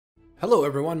Hello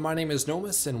everyone, my name is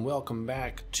Nomus and welcome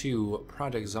back to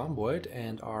Project Zomboid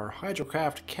and our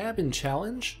Hydrocraft cabin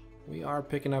challenge. We are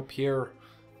picking up here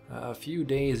a few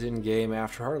days in game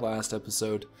after our last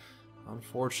episode.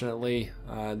 Unfortunately,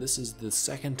 this is the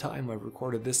second time I've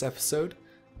recorded this episode.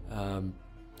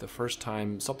 The first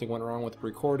time something went wrong with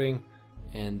recording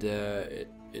and it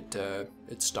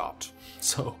stopped.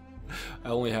 So I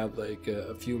only have like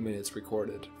a few minutes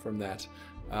recorded from that.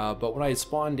 But when I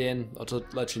spawned in, I'll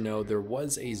just let you know, there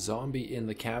was a zombie in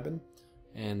the cabin,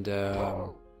 and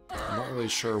I'm not really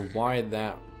sure why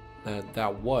that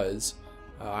was.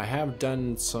 I have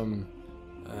done some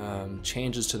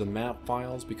changes to the map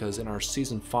files because in our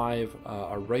Season 5,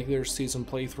 our regular season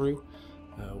playthrough,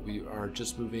 we are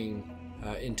just moving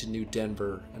into New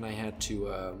Denver, and I had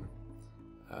to,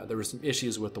 there were some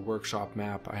issues with the workshop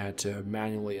map. I had to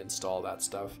manually install that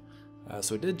stuff.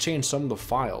 So it did change some of the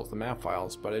files, the map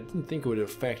files, but I didn't think it would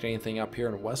affect anything up here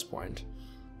in West Point.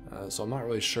 So I'm not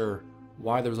really sure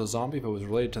why there was a zombie, if it was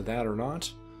related to that or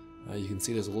not. You can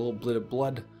see there's a little bit of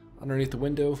blood underneath the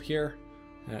window here.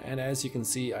 And as you can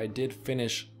see, I did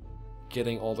finish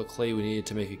getting all the clay we needed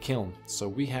to make a kiln. So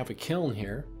we have a kiln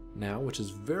here now, which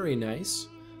is very nice.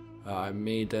 I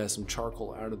made some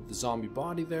charcoal out of the zombie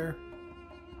body there.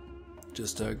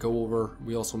 Just go over,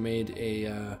 we also made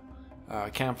a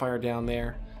campfire down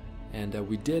there, and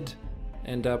we did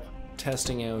end up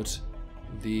testing out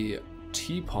the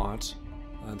teapot,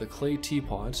 the clay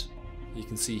teapot. You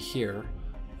can see here,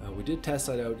 we did test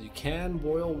that out. You can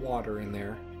boil water in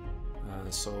there,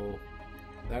 so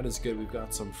that is good. We've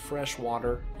got some fresh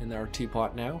water in our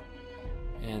teapot now,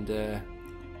 and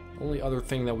only other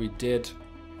thing that we did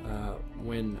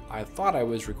when I thought I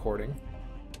was recording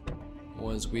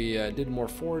was we did more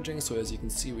foraging. So as you can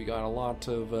see, we got a lot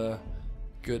of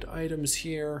good items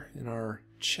here in our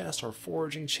chest, our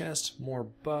foraging chest. More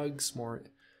bugs, more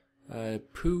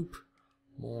poop,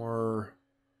 more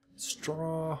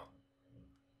straw,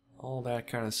 all that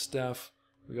kind of stuff.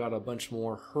 We got a bunch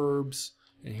more herbs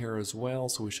in here as well,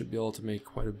 so we should be able to make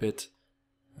quite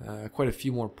a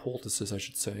few more poultices, I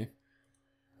should say.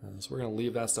 So we're going to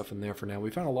leave that stuff in there for now. We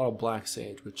found a lot of black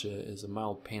sage, which is a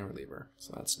mild pain reliever,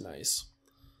 so that's nice.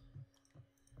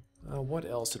 What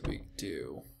else did we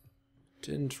do?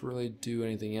 Didn't really do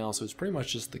anything else. It was pretty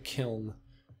much just the kiln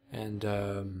and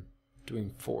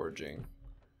doing foraging.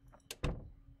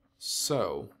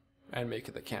 So, and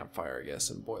making the campfire, I guess,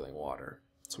 and boiling water.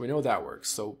 So we know that works.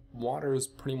 So water is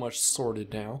pretty much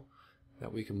sorted now,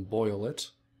 that we can boil it.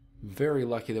 Very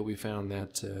lucky that we found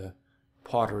that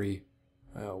pottery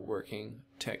working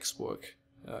textbook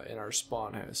in our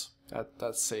spawn house.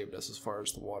 That saved us as far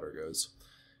as the water goes.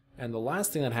 And the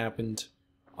last thing that happened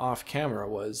off camera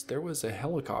was there was a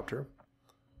helicopter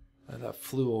that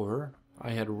flew over.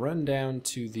 I had run down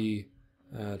to the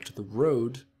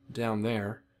road down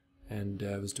there and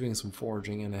was doing some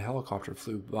foraging, and a helicopter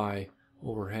flew by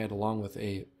overhead along with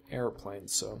a airplane.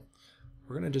 So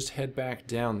we're gonna just head back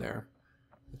down there.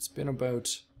 It's been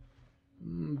about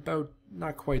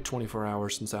not quite 24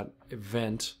 hours since that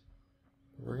event.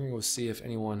 We're gonna go see if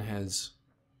anyone has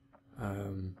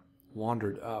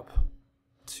wandered up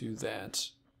to that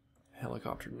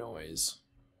helicopter noise.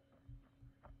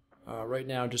 Right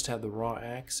now, just have the raw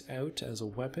axe out as a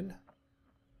weapon.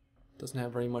 Doesn't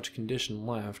have very much condition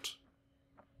left.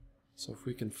 So if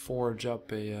we can forge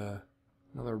up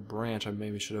another branch, I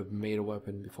maybe should have made a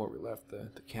weapon before we left the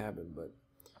cabin, but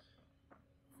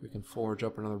if we can forge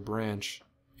up another branch,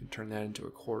 we can turn that into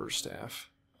a quarterstaff.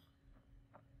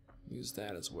 Use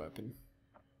that as a weapon.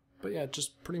 But yeah,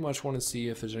 just pretty much want to see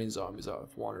if there's any zombies that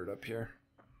have wandered up here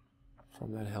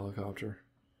from that helicopter.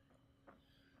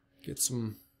 Get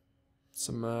some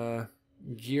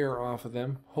gear off of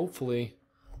them. Hopefully,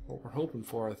 what we're hoping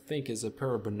for, I think, is a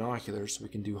pair of binoculars so we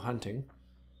can do hunting.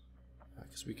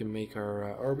 Because we can make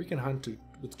our, or we can hunt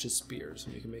with just spears,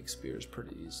 and we can make spears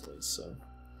pretty easily. So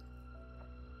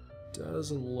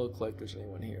doesn't look like there's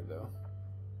anyone here though,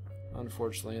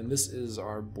 unfortunately. And this is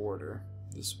our border.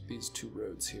 These two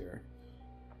roads here.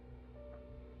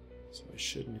 So I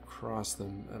shouldn't cross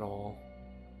them at all.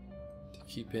 To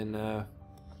keep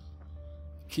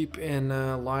in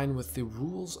line with the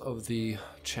rules of the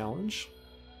challenge.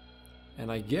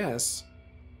 And I guess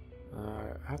I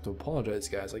have to apologize,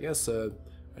 guys. I guess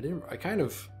I kind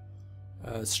of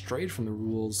strayed from the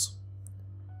rules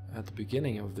at the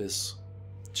beginning of this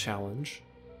challenge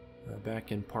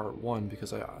back in part 1,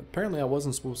 because apparently I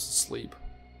wasn't supposed to sleep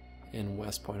in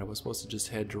West Point. I was supposed to just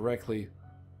head directly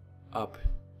up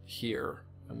here,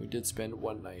 and we did spend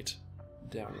one night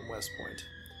down in West Point.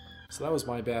 So that was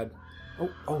my bad.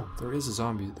 Oh, there is a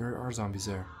zombie. There are zombies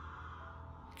there.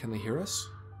 Can they hear us?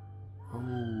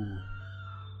 Oh.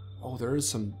 Oh, there is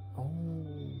some...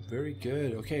 Oh, very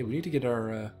good. Okay, we need to get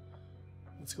our...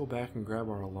 Let's go back and grab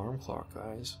our alarm clock,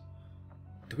 guys.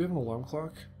 Do we have an alarm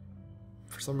clock?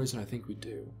 For some reason, I think we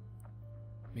do.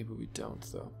 Maybe we don't,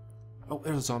 though. Oh,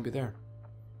 there's a zombie there.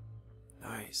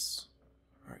 Nice.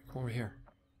 Alright, come over here.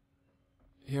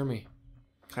 Hear me.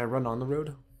 Can I run on the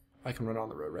road? I can run on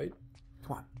the road, right?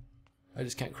 Come on. I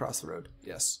just can't cross the road.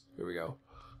 Yes. Here we go.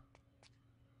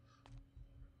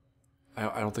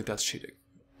 I don't think that's cheating.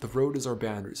 The road is our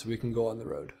boundary, so we can go on the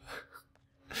road.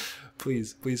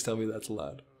 Please tell me that's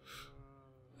allowed.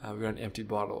 We got an empty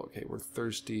bottle. Okay, we're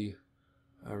thirsty.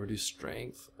 Reduce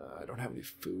strength. I don't have any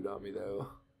food on me, though.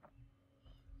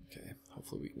 Okay,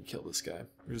 hopefully we can kill this guy.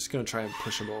 We're just going to try and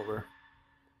push him over.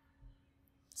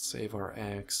 Save our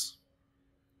axe.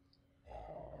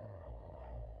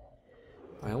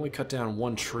 I only cut down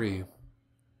one tree.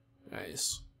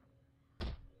 Nice.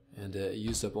 And it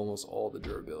used up almost all the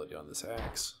durability on this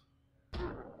axe.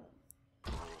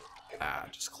 Ah,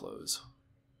 just clothes.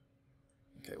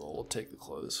 Okay, well, we'll take the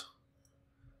clothes.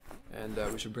 And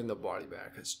we should bring the body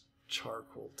back as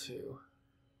charcoal, too.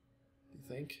 Do you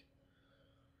think?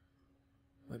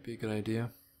 Might be a good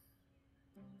idea.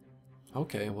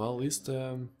 Okay, well, at least,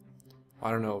 I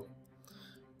don't know.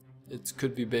 It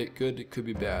could be good, it could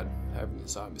be bad, having the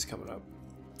zombies coming up.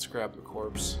 Let's grab the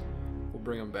corpse. We'll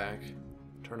bring him back.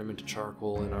 Turn him into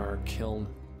charcoal in our kiln.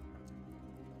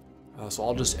 So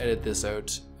I'll just edit this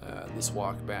out, this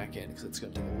walk back in, because it's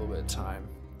going to take a little bit of time,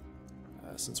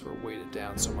 since we're weighted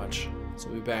down so much. So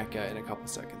we'll be back in a couple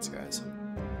seconds, guys.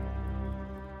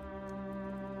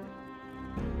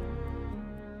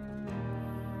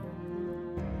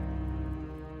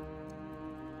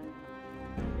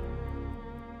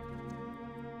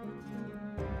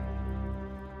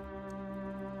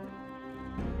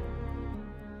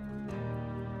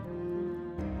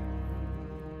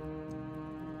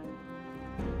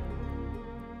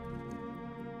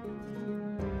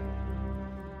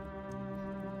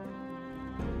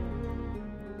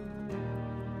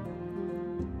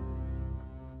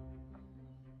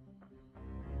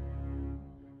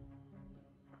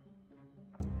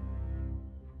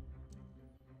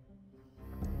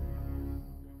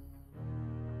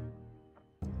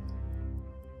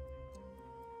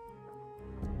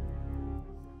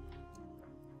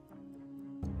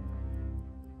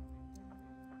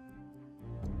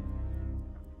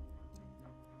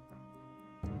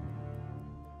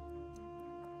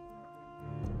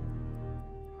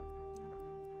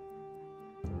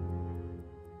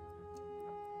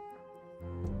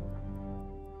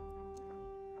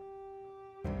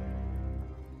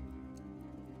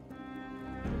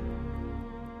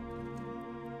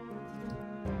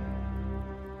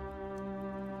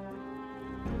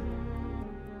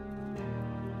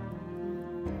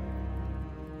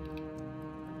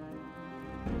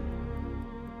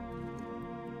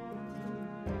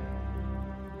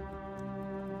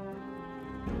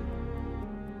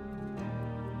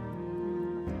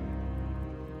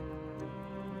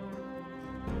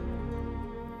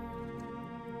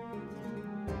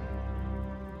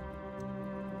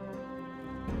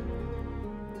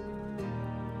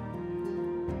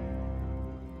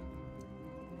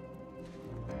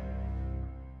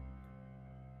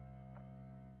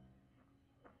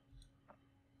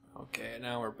 Okay,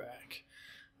 now we're back.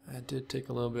 That did take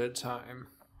a little bit of time.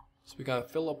 So we gotta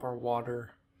fill up our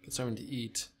water, get something to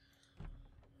eat.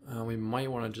 We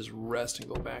might want to just rest and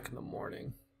go back in the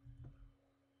morning.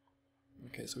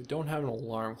 Okay, so we don't have an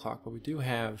alarm clock, but we do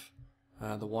have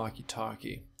the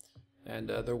walkie-talkie. And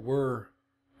there were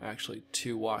actually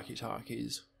 2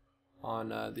 walkie-talkies on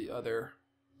the other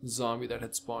zombie that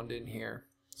had spawned in here.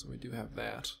 So we do have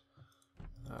that.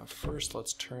 First,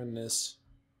 let's turn this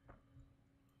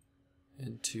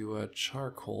into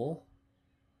charcoal.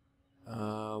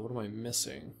 What am I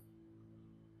missing?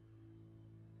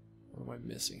 What am I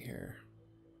missing here?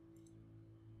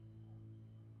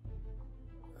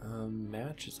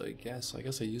 Matches, I guess. I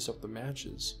guess I used up the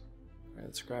matches. Alright,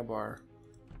 let's grab our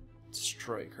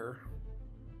striker.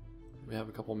 We have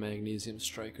a couple magnesium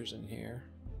strikers in here.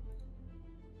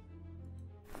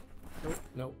 Nope,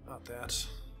 nope, not that.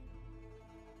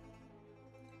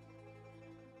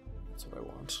 That's what I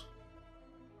want.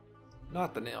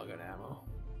 Not the nail gun ammo.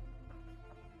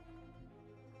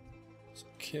 So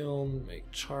kiln,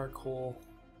 make charcoal.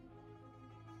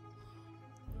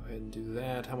 Go ahead and do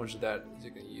that. How much of that is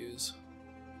it going to use?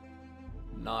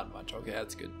 Not much. Okay,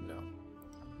 that's good to know.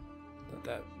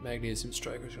 That magnesium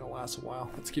striker is going to last a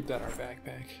while. Let's keep that in our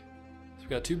backpack. So we've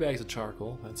got 2 bags of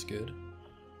charcoal. That's good.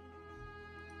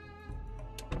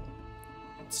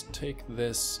 Let's take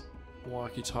this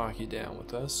walkie-talkie down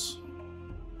with us.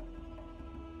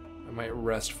 I might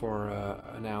rest for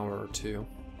an hour or two.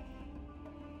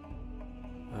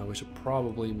 We should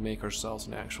probably make ourselves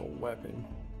an actual weapon.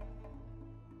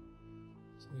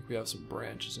 So I think we have some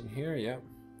branches in here, yep.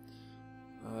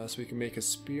 So we can make a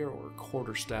spear or a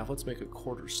quarterstaff. Let's make a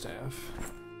quarterstaff.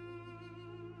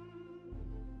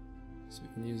 So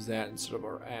we can use that instead of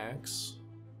our axe.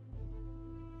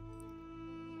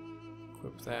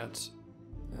 Equip that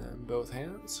in both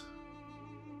hands.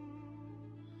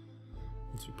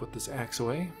 Once we put this axe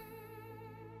away.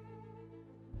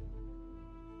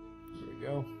 There we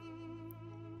go.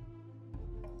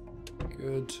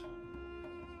 Good.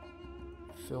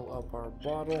 Fill up our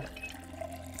bottle.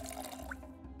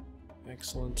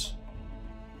 Excellent.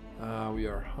 We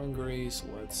are hungry, so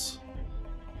let's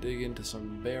dig into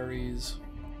some berries,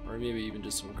 or maybe even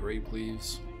just some grape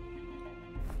leaves.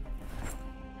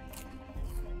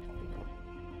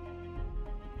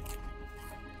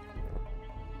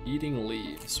 Eating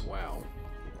leaves, wow.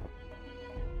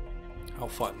 How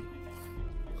fun.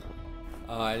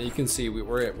 And you can see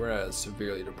we're at a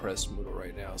severely depressed mood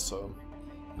right now, so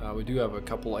we do have a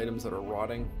couple items that are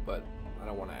rotting, but I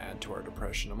don't want to add to our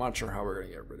depression. I'm not sure how we're going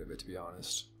to get rid of it, to be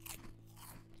honest.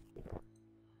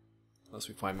 Unless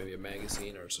we find maybe a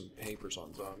magazine or some papers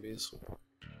on zombies.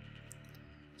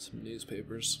 Some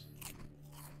newspapers.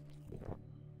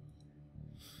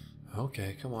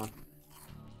 Okay, come on.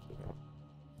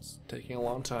 It's taking a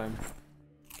long time.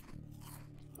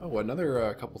 Oh,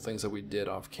 another couple things that we did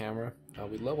off camera.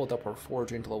 We leveled up our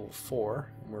forging to level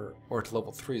 4, or to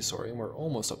level 3, sorry, and we're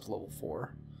almost up to level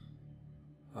 4.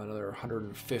 Another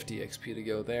 150 XP to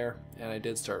go there, and I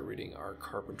did start reading our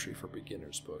Carpentry for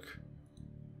Beginners book.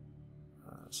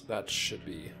 So that should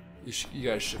be, you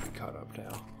guys should be caught up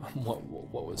now on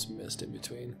what was missed in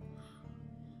between.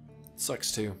 It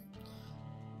sucks too.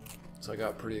 So I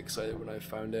got pretty excited when I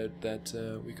found out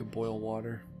that we could boil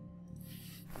water.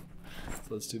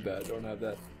 So that's too bad I don't have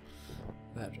that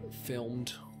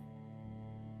filmed.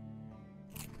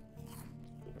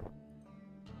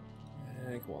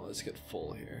 And come on, let's get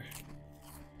full here.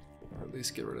 Or at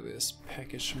least get rid of this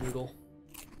peckish noodle.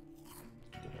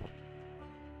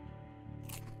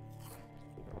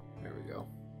 There we go.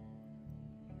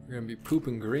 We're gonna be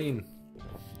pooping green,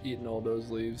 eating all those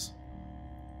leaves.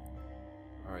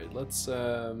 Alright, let's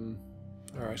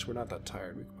alright, so we're not that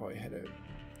tired, we could probably head out.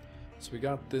 So we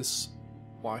got this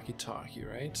walkie-talkie,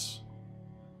 right?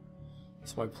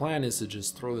 So my plan is to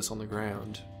just throw this on the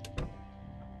ground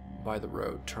by the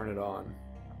road, turn it on,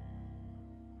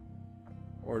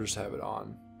 or just have it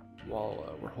on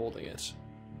while we're holding it.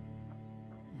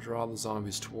 Draw the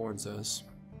zombies towards us,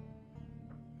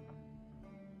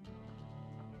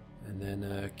 and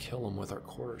then kill them with our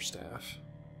quarterstaff.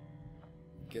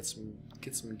 Get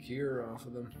some gear off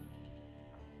of them.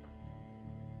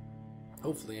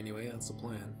 Hopefully, anyway, that's the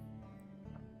plan.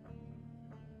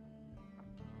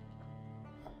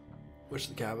 Wish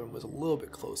the cabin was a little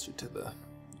bit closer to the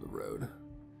road.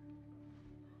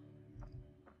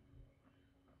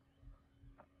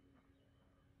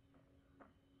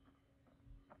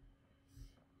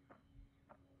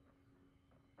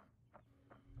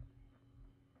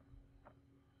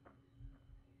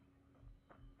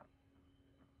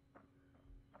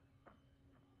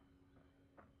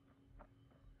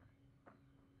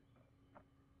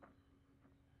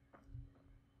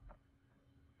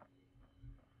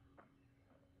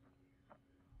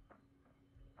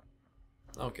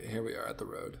 Okay, here we are at the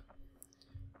road.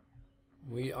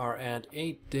 We are at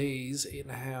 8 days,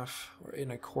 8.5, or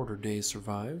 8.25 days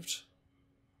survived.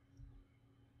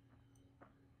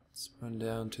 Let's run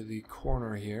down to the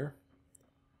corner here.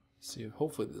 See if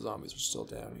hopefully the zombies are still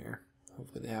down here.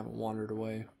 Hopefully they haven't wandered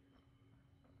away.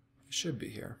 They should be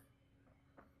here.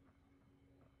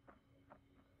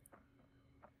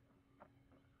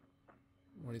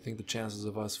 What do you think the chances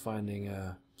of us finding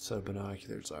a set of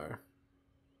binoculars are?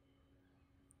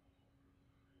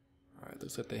 Alright,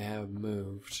 looks like they have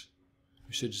moved.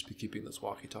 We should just be keeping this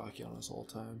walkie-talkie on us all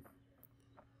the time.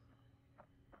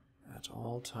 At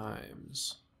all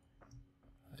times.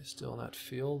 Are they still in that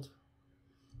field?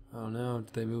 Oh no,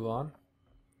 did they move on?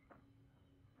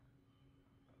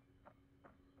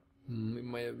 We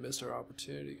might have missed our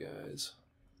opportunity, guys.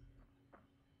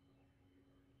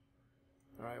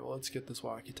 Alright, well, let's get this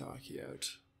walkie-talkie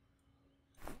out.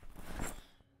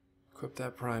 Equip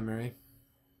that primary.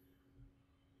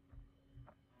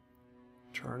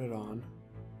 Turn it on.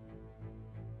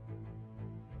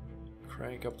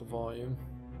 Crank up the volume.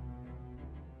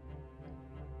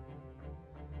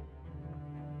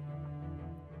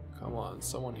 Come on,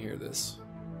 someone hear this.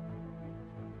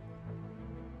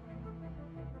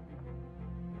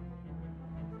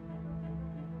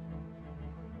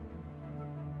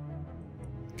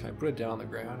 Can I put it down on the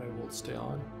ground and it will stay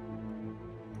on?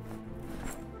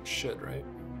 Should, right?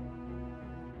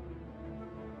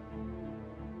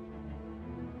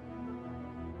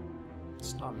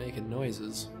 It's not making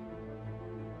noises.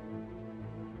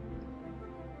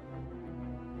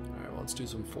 Alright, well, let's do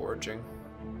some foraging.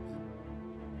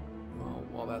 Well,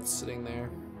 while that's sitting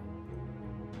there.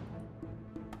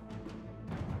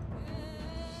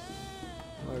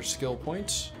 Another skill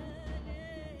point.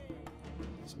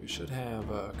 So we should have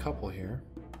a couple here.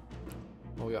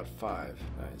 Well, we got 5.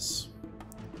 Nice.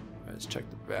 Let's check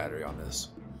the battery on this.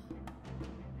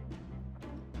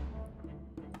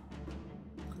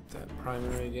 Click that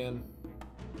primary again.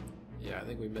 Yeah, I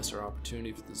think we missed our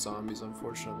opportunity for the zombies,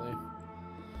 unfortunately.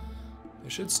 They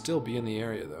should still be in the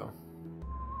area, though.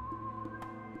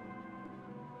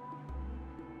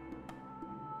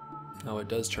 No, it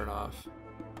does turn off.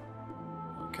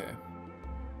 Okay.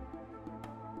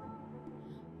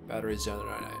 Battery's down to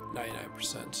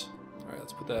 99%. Alright,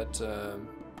 let's put that...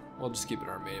 we'll just keep it in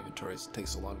our main inventory, so it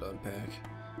takes so long to unpack.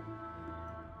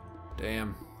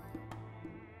 Damn.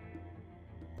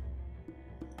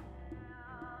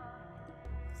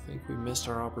 I think we missed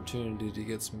our opportunity to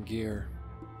get some gear.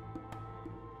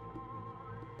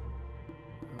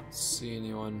 I don't see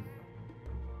anyone.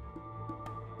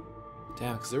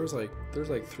 Damn, because there's like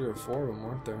 3 or 4 of them,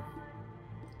 weren't there?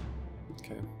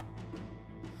 Okay.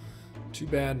 Too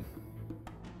bad.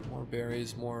 More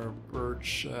berries, more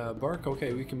birch bark.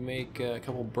 Okay, we can make a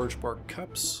couple birch bark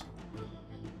cups.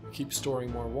 Keep storing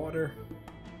more water.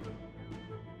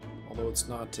 Although it's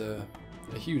not a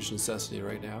huge necessity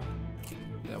right now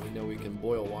that we know we can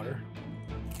boil water.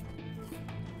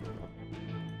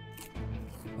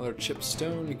 Another chipped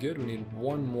stone, good. We need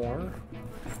 1 more.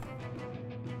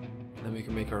 Then we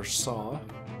can make our saw.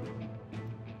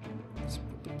 Let's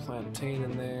put the plantain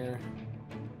in there.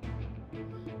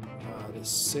 The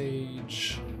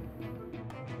sage.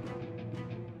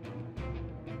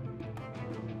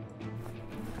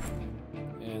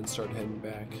 And start heading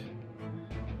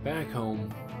back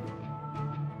home.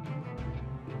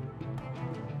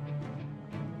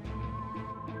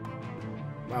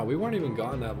 Wow, we weren't even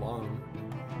gone that long.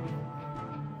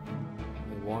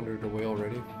 They wandered away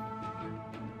already.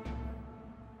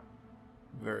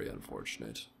 Very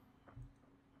unfortunate.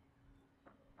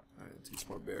 Alright, let's eat some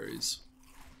more berries.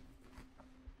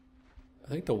 I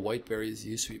think the white berries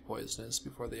used to be poisonous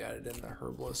before they added in the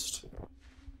herbalist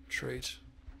trait.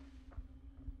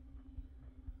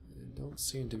 They don't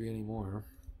seem to be anymore.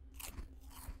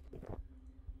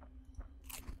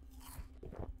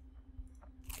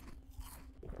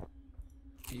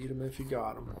 Eat them if you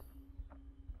got them.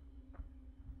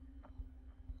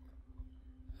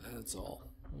 That's all.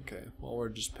 Okay, well, we're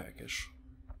just peckish.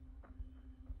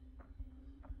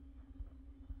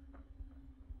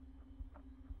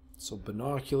 So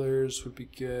binoculars would be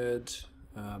good.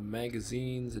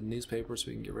 Magazines and newspapers so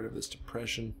we can get rid of this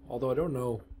depression. Although I don't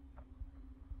know.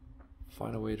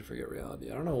 Find a way to forget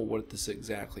reality. I don't know what this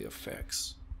exactly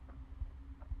affects.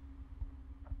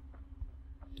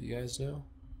 Do you guys know?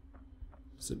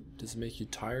 Does it make you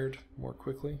tired more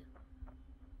quickly?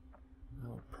 That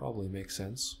would probably make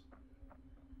sense.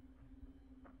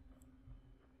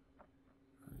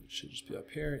 It should just be up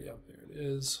here. Yep, there it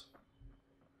is.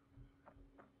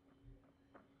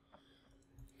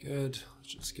 Good.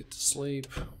 Let's just get to sleep.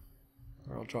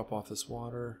 Or I'll drop off this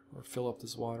water, or fill up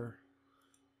this water.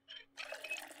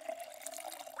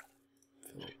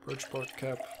 Fill up birch bark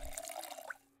cup.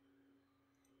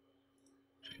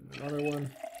 And another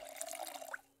one.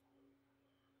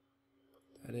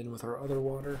 Put that in with our other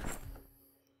water.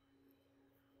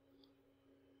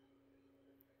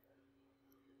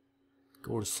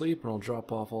 Go to sleep, and I'll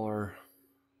drop off all our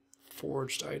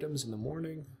foraged items in the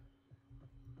morning.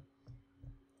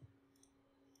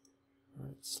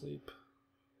 Alright, sleep.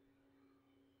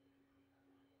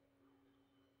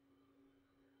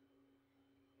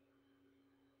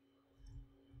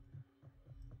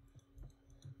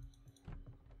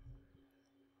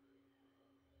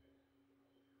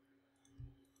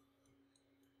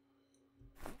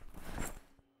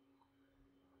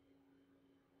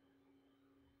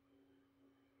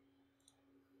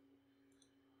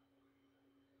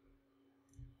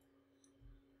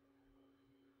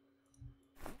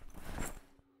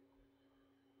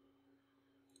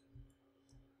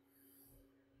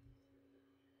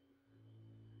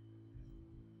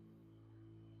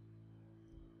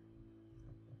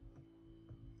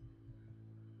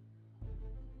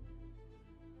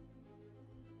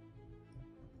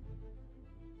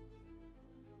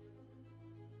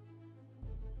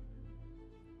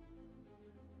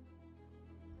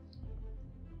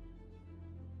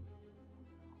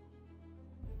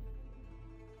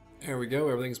 There we go,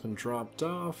 everything's been dropped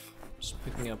off. Just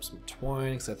picking up some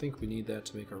twine, because I think we need that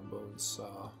to make our bone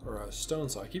saw, or a stone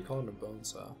saw. I keep calling it a bone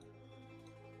saw.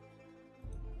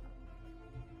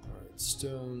 Alright,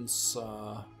 stone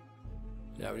saw.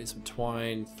 Yeah, we need some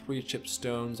twine, 3 chipped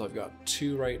stones. I've got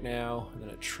 2 right now, and then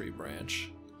a tree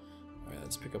branch. Alright,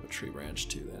 let's pick up a tree branch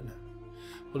too then.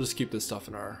 We'll just keep this stuff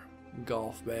in our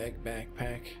golf bag,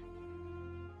 backpack.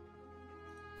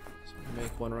 So we'll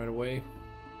make one right away.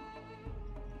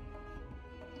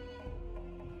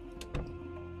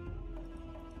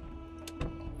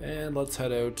 And let's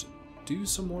head out, do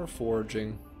some more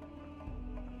foraging.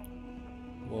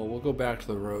 Well, we'll go back to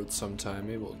the road sometime.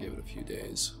 Maybe we'll give it a few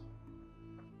days.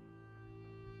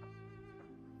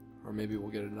 Or maybe we'll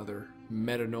get another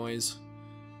meta noise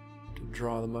to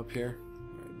draw them up here.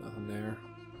 Alright, nothing there.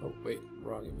 Oh, wait,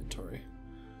 wrong inventory.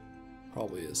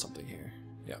 Probably is something here.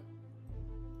 Yep.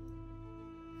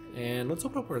 And let's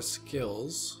open up our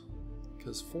skills,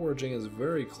 because foraging is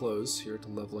very close here to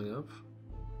leveling up.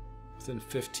 Within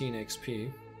 15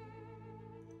 XP.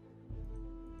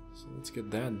 So let's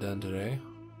get that done today.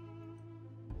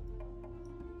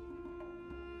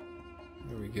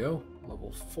 There we go.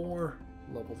 Level 4.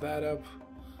 Level that up.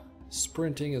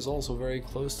 Sprinting is also very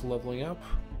close to leveling up.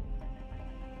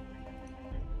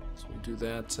 So we'll do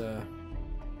that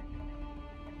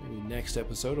maybe next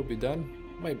episode will be done.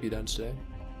 Might be done today.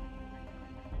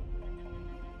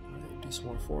 Alright, do some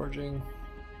more foraging.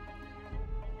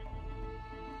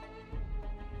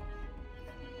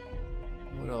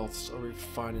 What else are we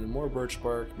finding? More birch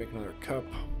bark, make another cup.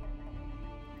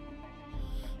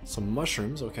 Some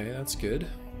mushrooms, okay, that's good.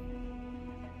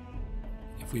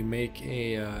 If we make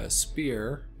a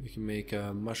spear, we can make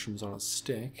mushrooms on a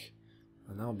stick,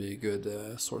 and that'll be a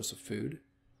good source of food.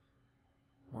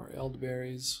 More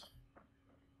elderberries.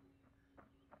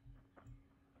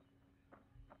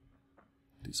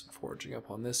 Do some foraging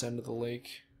up on this end of the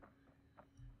lake.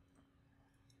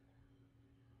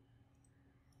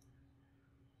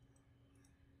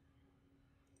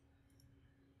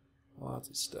 Lots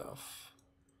of stuff.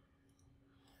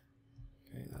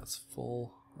 Okay, that's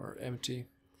full or empty.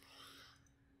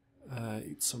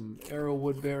 Eat some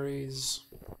arrowwood berries.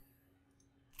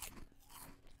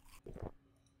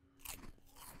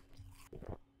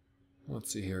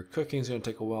 Let's see here. Cooking's going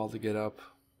to take a while to get up.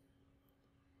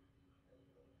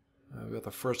 We got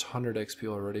the first 100 XP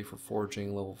already for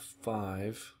foraging level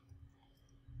 5.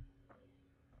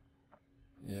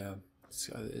 Yeah,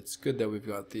 it's good that we've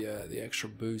got the extra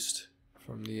boost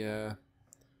from the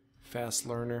fast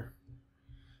learner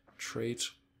trait.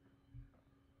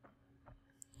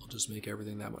 It'll just make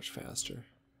everything that much faster.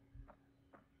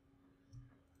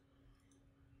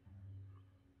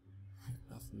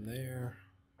 Nothing there.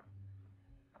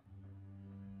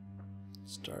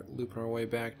 Start looping our way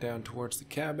back down towards the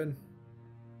cabin.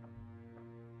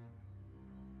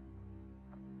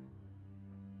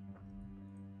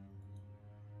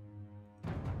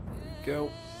 There we go.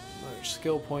 Another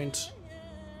skill point.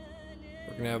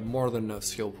 We're gonna have more than enough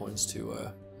skill points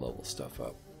to level stuff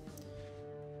up.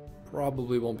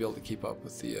 Probably won't be able to keep up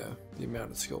with the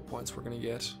amount of skill points we're gonna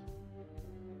get.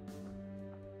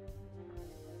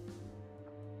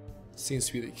 Seems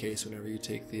to be the case whenever you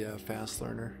take the fast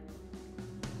learner.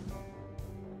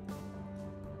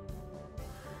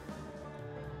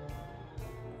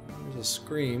 There's a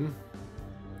scream.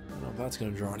 I don't know if that's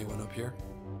gonna draw anyone up here.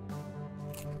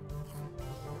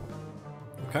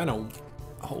 I'm kind of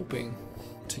hoping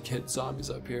to get zombies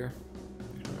up here.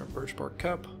 Our birch bark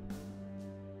cup.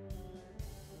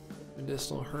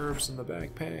 Medicinal herbs in the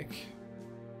backpack.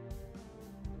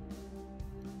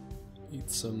 Eat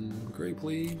some grape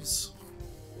leaves.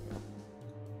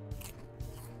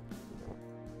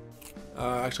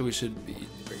 Actually, we shouldn't be eating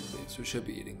the grape leaves. We should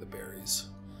be eating the berries.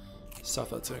 Stuff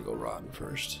that's gonna go rotten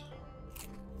first.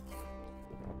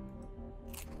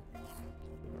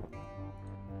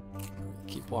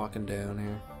 Keep walking down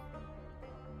here.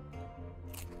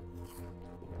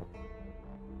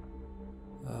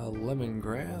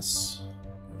 Lemongrass.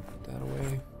 Put that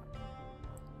away.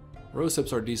 Rose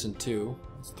hips are decent too.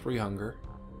 It's 3 hunger.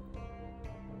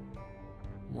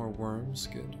 More worms,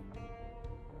 good.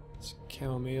 Some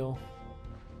chamomile.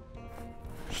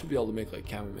 Should be able to make like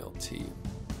chamomile tea.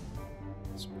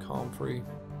 Some comfrey.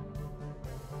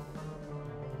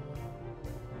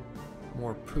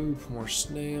 More poop, more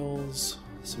snails.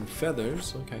 Some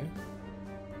feathers, okay.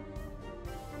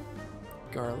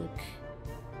 Garlic.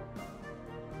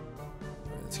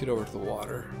 Alright, let's get over to the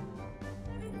water.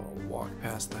 I'll walk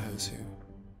past the house here.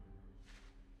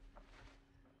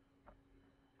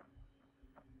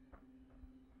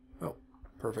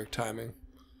 Perfect timing.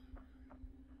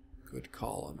 Good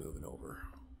call on moving over.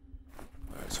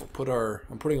 Alright, so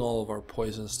I'm putting all of our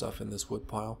poison stuff in this wood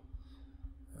pile.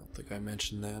 I don't think I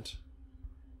mentioned that.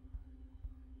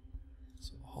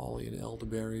 So holly and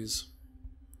elderberries.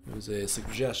 It was a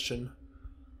suggestion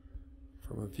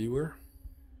from a viewer.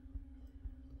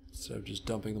 Instead of just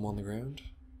dumping them on the ground.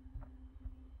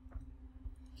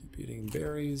 Keep eating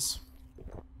berries.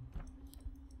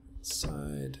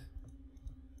 Side.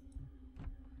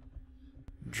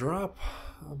 Drop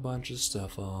a bunch of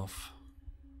stuff off.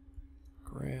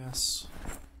 Grass.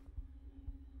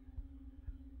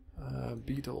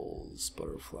 Beetles,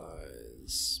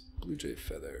 butterflies, blue jay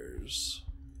feathers.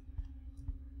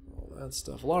 All that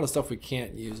stuff. A lot of stuff we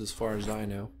can't use as far as I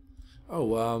know.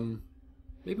 Oh,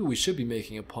 maybe we should be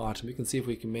making a pot and we can see if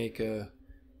we can make a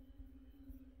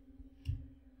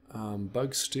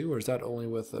bug stew, or is that only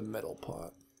with a metal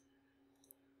pot?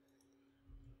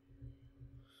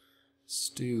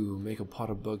 Stew, make a pot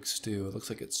of bug stew. It looks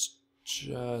like it's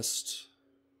just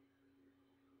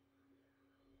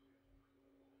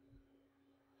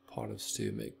pot of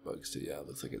stew, make bug stew. Yeah, it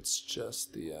looks like it's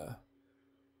just the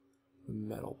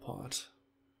metal pot.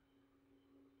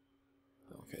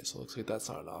 Okay, so it looks like that's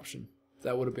not an option.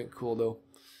 That would have been cool though,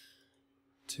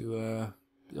 to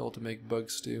be able to make bug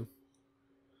stew.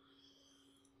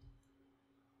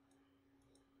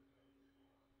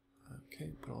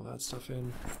 Okay, put all that stuff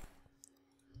in.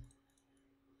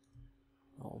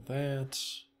 All that.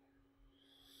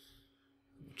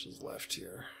 Which is left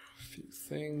here? A few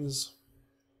things.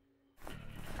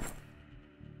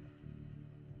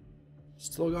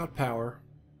 Still got power.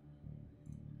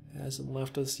 Hasn't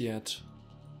left us yet.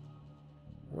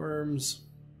 Worms.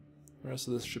 The rest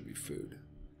of this should be food.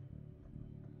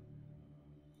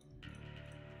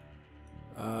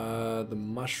 The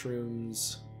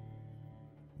mushrooms.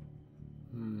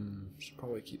 Should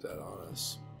probably keep that on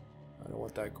us. I don't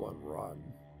want that going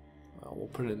rotten. We'll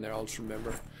put it in there. I'll just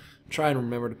remember. Try and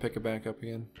remember to pick it back up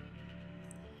again.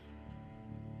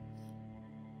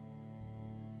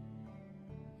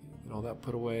 Get all that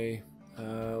put away.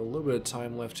 A little bit of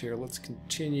time left here. Let's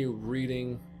continue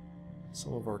reading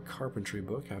some of our carpentry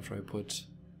book after I put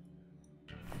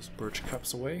those birch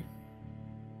cups away.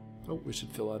 Oh, we should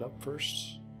fill that up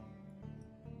first.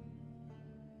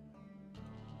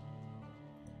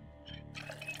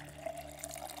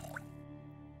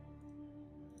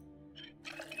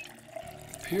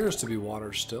 Appears to be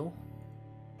water still.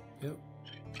 Yep.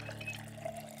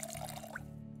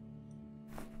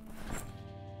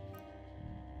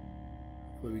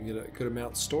 Hopefully we can get a good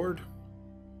amount stored.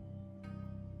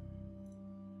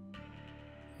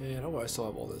 And oh, I still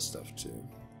have all this stuff too.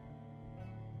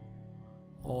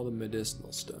 All the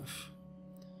medicinal stuff.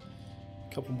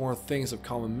 A couple more things of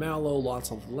common mallow,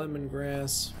 lots of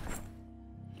lemongrass,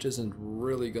 which isn't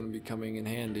really going to be coming in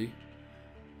handy.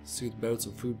 Soothe bouts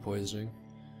of food poisoning.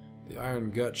 The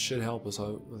iron gut should help us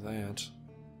out with that.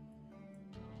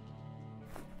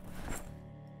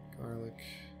 Garlic.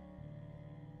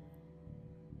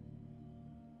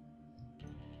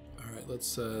 Alright,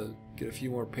 let's get a few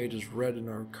more pages read in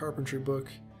our carpentry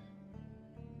book.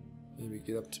 Maybe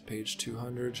get up to page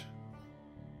 200.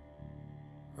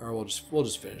 Or we'll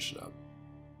just finish it up.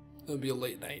 It'll be a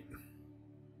late night.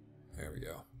 There we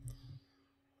go.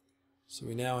 So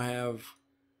we now have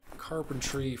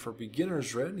carpentry for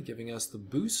beginners read, giving us the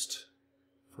boost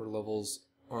for levels,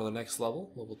 or the next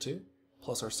level, level 2,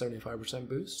 plus our 75%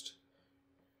 boost.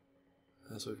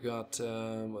 So we've got,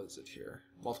 what is it here?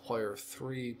 Multiplier of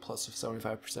 3 plus a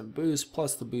 75% boost,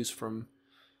 plus the boost from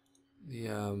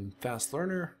the fast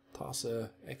learner. Toss a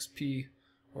XP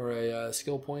or a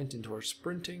skill point into our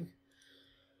sprinting.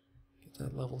 Get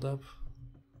that leveled up.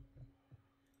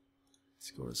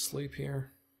 Let's go to sleep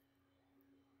here.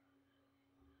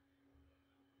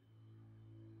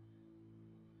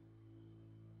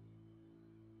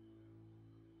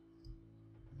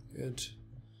 Good.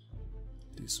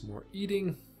 Do some more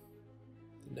eating.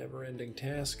 The never-ending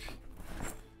task.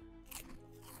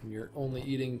 When you're only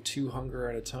eating 2 hunger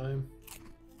at a time.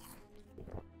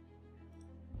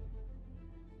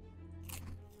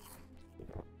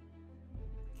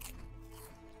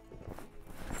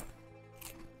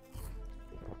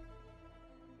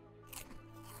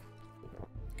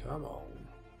 Come on.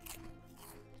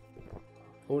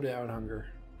 Go down, hunger.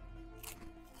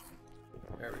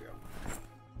 There we go.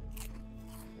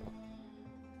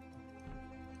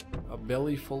 A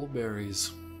belly full of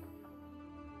berries.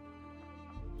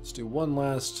 Let's do one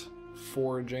last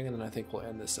foraging and then I think we'll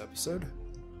end this episode.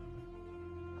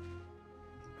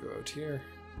 Go out here.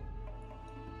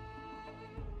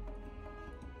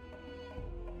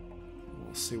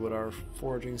 We'll see what our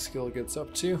foraging skill gets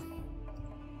up to.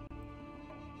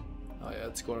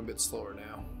 it's going a bit slower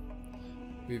now.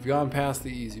 We've gone past the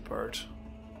easy part.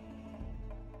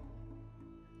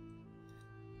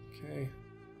 Okay,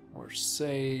 more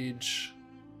sage,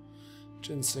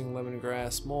 ginseng,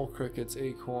 lemongrass, mole crickets,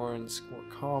 acorns, more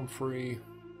comfrey,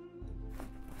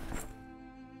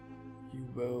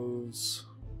 yew-bows.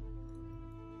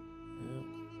 Yeah.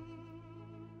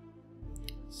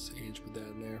 Sage, put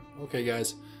that in there. Okay,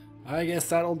 guys, I guess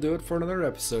that'll do it for another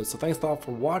episode. So thanks a lot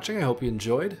for watching. I hope you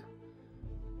enjoyed.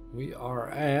 We are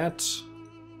at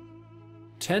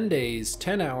 10 days,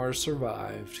 10 hours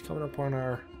survived. Coming up on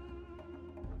our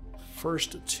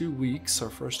first 2 weeks, our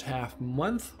first half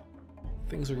month.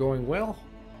 Things are going well.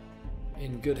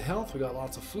 In good health. We got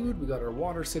lots of food. We got our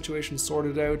water situation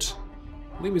sorted out.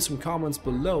 Leave me some comments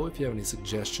below if you have any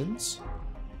suggestions.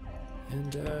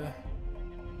 And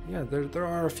yeah, there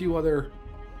are a few other,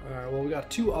 well, we got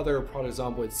 2 other Project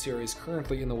Zomboid series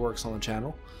currently in the works on the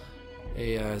channel.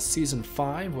 A season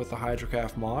 5 with the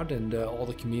Hydrocraft mod and all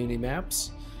the community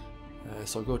maps.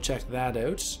 So go check that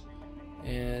out.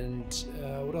 And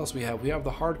what else we have? We have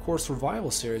the Hardcore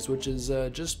Survival series, which is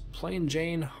just plain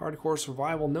Jane Hardcore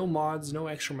Survival. No mods, no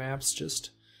extra maps, just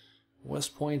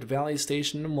West Point, Valley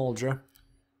Station, and Muldra.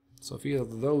 So if either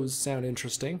of those sound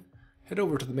interesting, head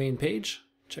over to the main page,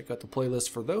 check out the playlist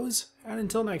for those, and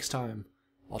until next time,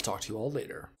 I'll talk to you all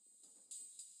later.